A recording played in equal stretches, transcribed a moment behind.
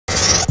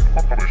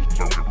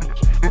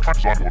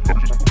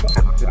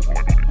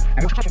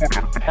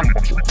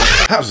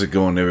How's it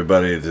going,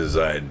 everybody? This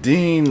is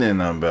Deen,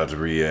 and I'm about to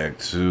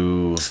react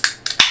to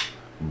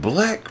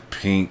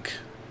BLACKPINK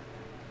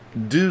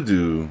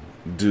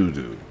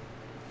DDU-DU.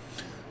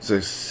 It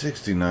says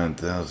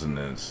 69,000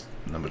 and it's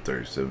number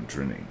 37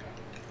 trending.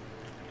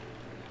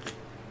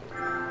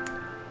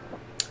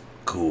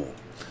 Cool.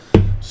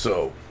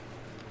 So,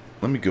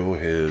 let me go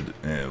ahead,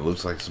 and it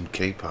looks like some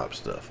K-pop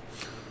stuff.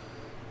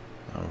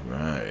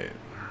 Alright.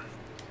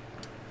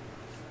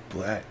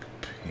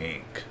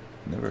 BLACKPINK.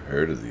 Never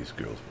heard of these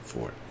girls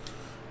before.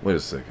 Wait a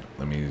second.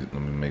 Let me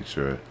make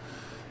sure.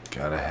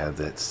 Gotta have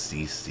that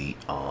CC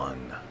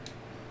on.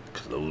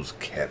 Closed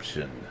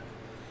caption.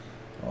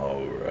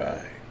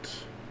 Alright.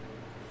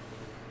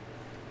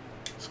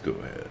 Let's go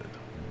ahead.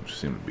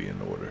 Seem to be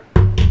in order.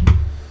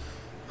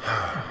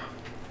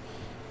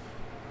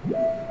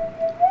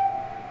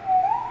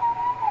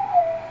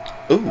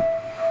 Ooh.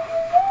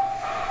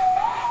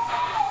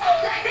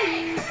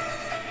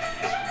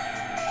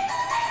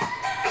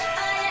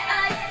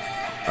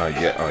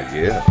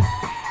 Yeah.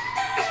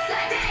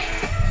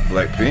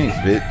 BLACKPINK,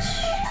 bitch.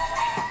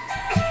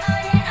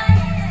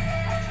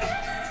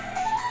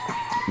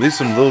 These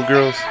some little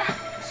girls.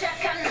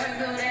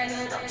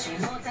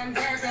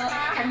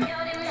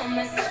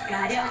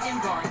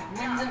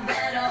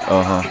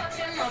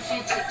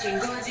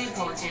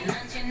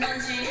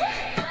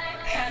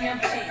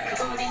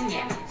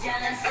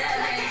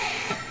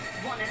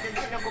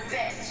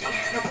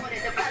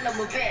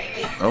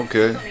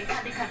 Okay.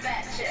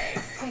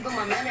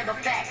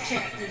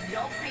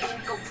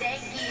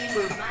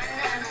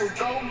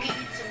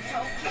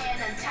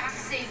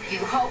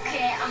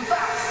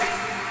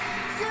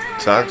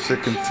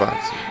 Toxic and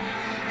foxy.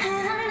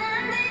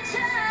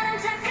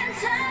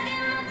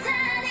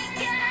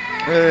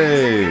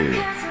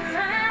 Hey.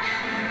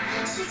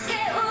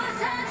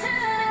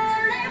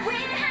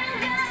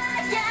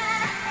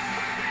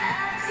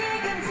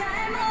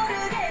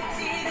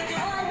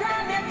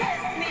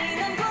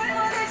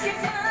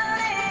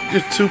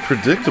 You're too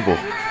predictable.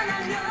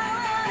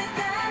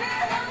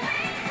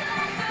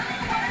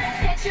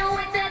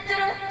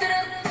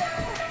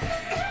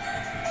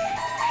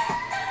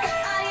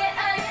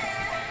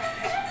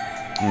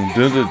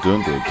 Dun dun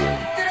dun dun dun.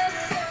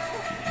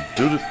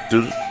 Do do do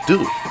do.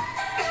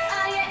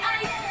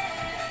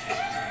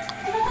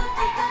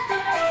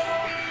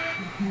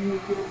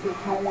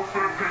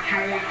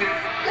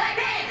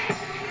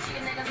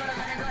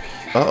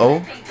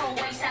 Uh-oh.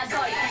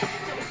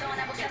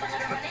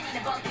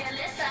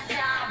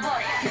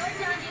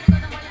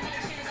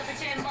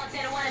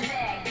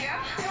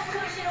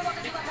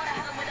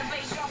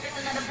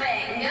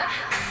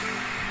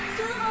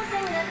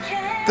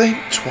 Think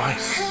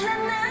twice.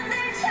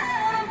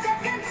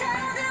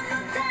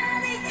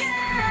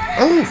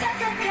 Oh.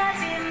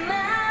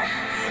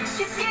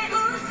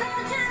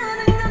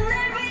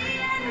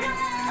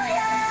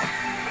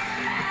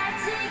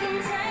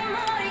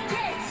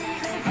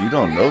 You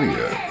don't know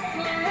yet.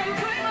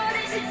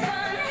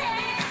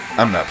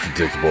 I'm not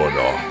predictable at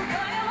all.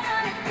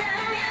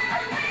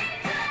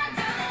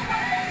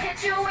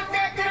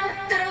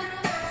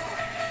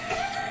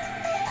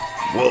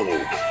 Whoa.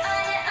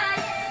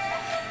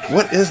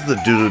 What is the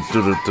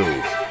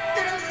do-do-do-do-do?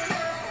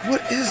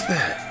 What is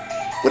that?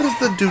 What is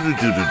the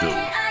do-do-do-do-do?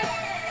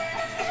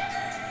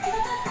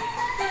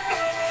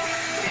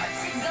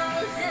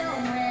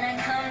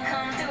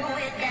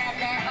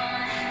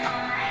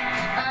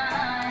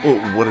 Oh,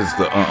 what is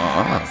the I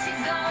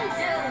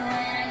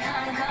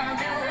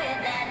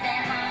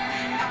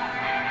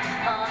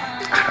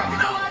don't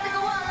know.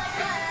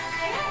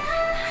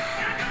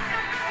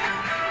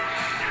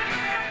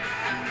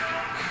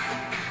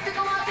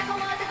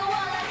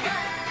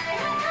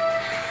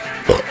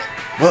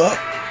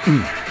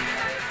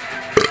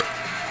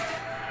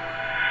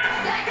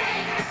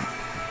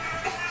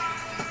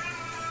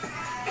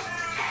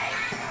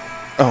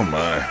 Oh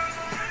my.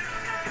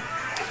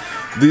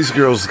 These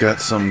girls got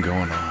something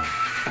going on.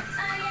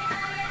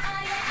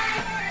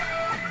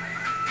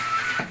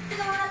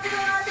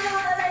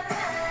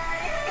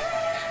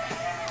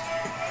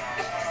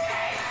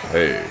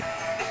 Hey.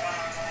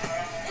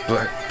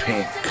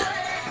 BLACKPINK.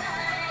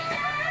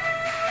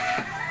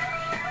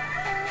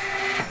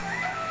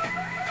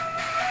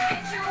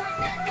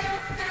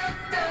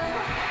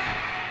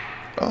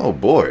 Oh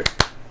boy.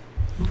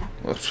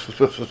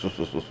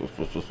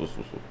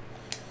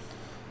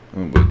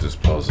 I'm gonna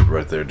just pause it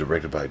right there.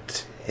 Directed by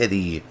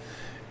Teddy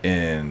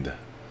and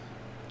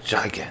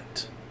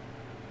Gigant.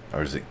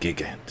 Or is it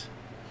Gigant?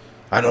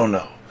 I don't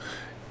know.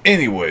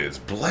 Anyways,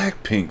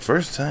 BLACKPINK.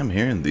 First time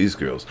hearing these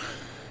girls.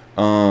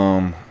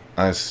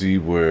 I see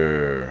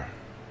where...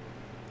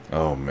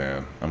 Oh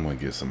man, I'm gonna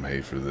get some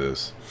hate for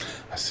this.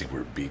 I see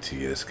where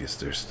BTS gets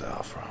their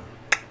style from.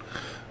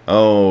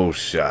 Oh,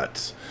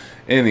 shots.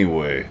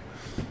 Anyway.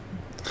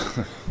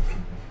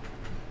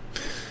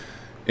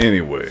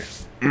 Anyway.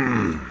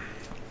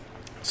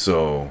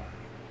 So,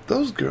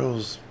 those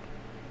girls,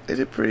 they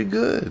did pretty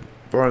good.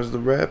 As far as the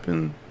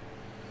rapping,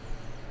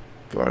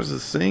 As far as the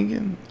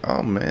singing,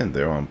 oh man,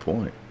 they're on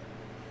point.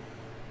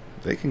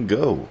 They can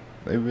go.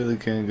 They really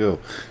can go.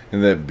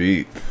 And that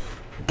beat.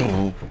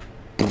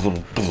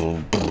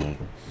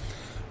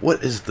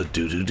 What is the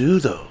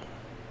do-do-do though?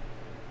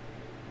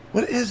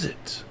 What is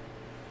it?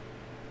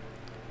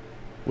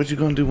 What you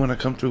gonna do when I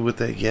come through with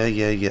that yeah?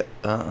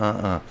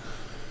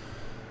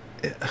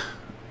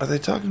 Are they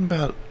talking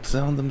about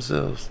selling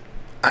themselves?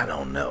 I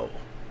don't know.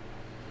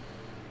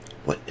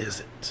 What is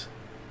it?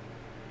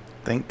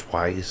 Think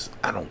twice.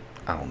 I don't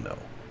know.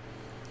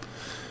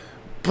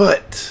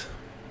 But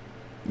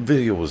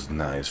video was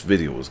nice.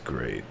 Video was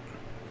great.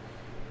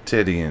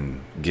 Teddy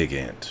and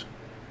Gigant,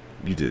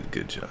 you did a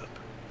good job.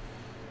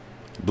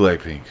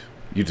 Blackpink,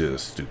 you did a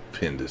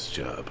stupendous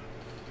job.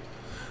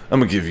 I'm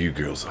gonna give you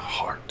girls a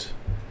heart.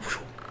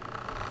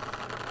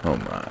 Oh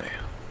my.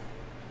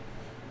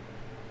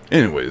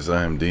 Anyways,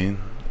 I am Dean,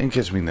 and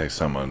catch me next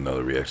time on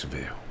another reaction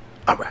video.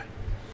 Alright.